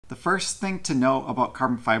The first thing to know about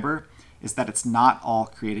carbon fiber is that it's not all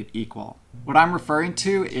created equal. What I'm referring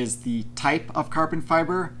to is the type of carbon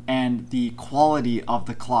fiber and the quality of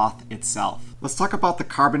the cloth itself. Let's talk about the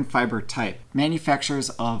carbon fiber type. Manufacturers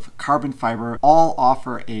of carbon fiber all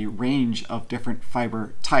offer a range of different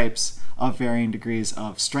fiber types of varying degrees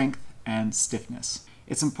of strength and stiffness.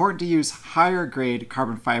 It's important to use higher grade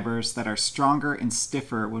carbon fibers that are stronger and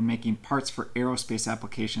stiffer when making parts for aerospace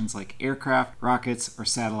applications like aircraft, rockets, or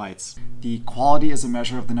satellites. The quality is a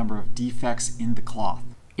measure of the number of defects in the cloth.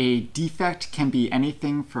 A defect can be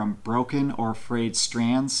anything from broken or frayed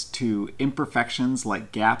strands to imperfections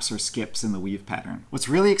like gaps or skips in the weave pattern. What's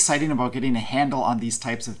really exciting about getting a handle on these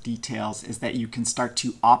types of details is that you can start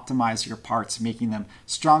to optimize your parts, making them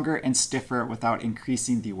stronger and stiffer without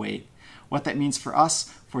increasing the weight. What that means for us,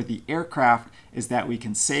 for the aircraft, is that we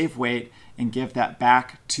can save weight and give that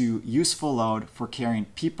back to useful load for carrying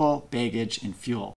people, baggage, and fuel.